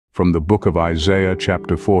From the book of Isaiah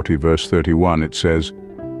chapter 40 verse 31 it says,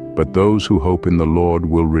 "But those who hope in the Lord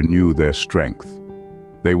will renew their strength.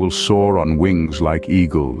 They will soar on wings like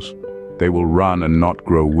eagles. They will run and not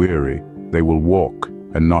grow weary. They will walk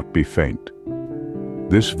and not be faint."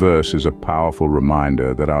 This verse is a powerful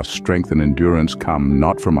reminder that our strength and endurance come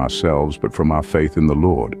not from ourselves but from our faith in the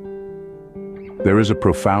Lord. There is a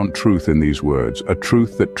profound truth in these words, a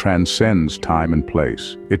truth that transcends time and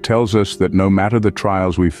place. It tells us that no matter the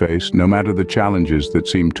trials we face, no matter the challenges that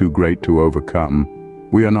seem too great to overcome,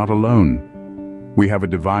 we are not alone. We have a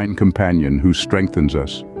divine companion who strengthens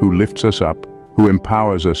us, who lifts us up, who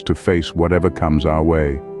empowers us to face whatever comes our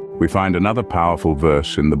way. We find another powerful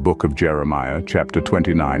verse in the book of Jeremiah, chapter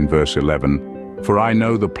 29, verse 11. "For I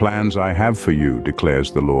know the plans I have for you, declares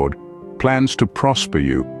the Lord, plans to prosper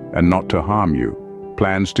you and not to harm you,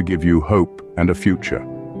 plans to give you hope and a future."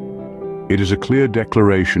 It is a clear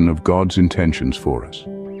declaration of God's intentions for us.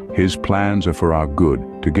 His plans are for our good,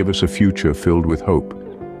 to give us a future filled with hope.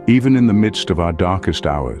 Even in the midst of our darkest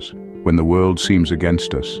hours, when the world seems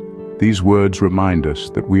against us, these words remind us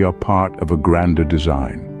that we are part of a grander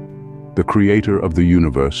design. The Creator of the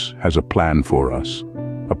universe has a plan for us,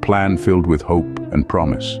 a plan filled with hope and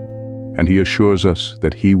promise, and He assures us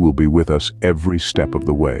that He will be with us every step of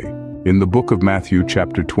the way. In the book of Matthew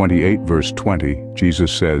chapter 28 verse 20,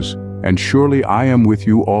 Jesus says, "And surely I am with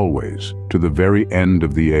you always, to the very end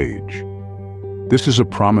of the age." This is a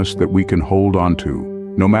promise that we can hold on to.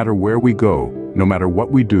 No matter where we go, no matter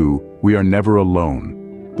what we do, we are never alone.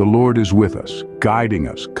 The Lord is with us, guiding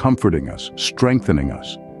us, comforting us, strengthening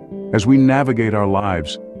us. As we navigate our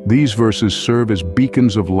lives, these verses serve as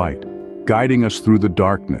beacons of light, guiding us through the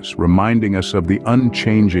darkness, reminding us of the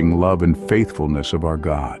unchanging love and faithfulness of our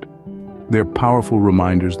God. They're powerful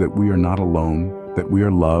reminders that we are not alone, that we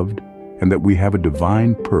are loved, and that we have a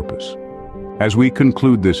divine purpose. As we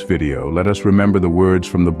conclude this video, let us remember the words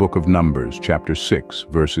from the book of Numbers, chapter 6,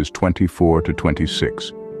 verses 24 to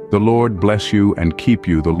 26. "The Lord bless you and keep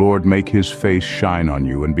you. The Lord make His face shine on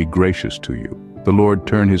you and be gracious to you. The Lord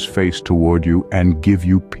turn His face toward you and give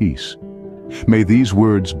you peace." May these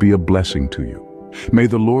words be a blessing to you. May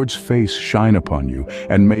the Lord's face shine upon you,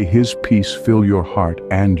 and may His peace fill your heart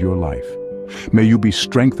and your life. May you be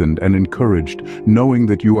strengthened and encouraged, knowing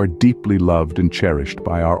that you are deeply loved and cherished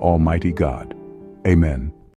by our Almighty God. Amen.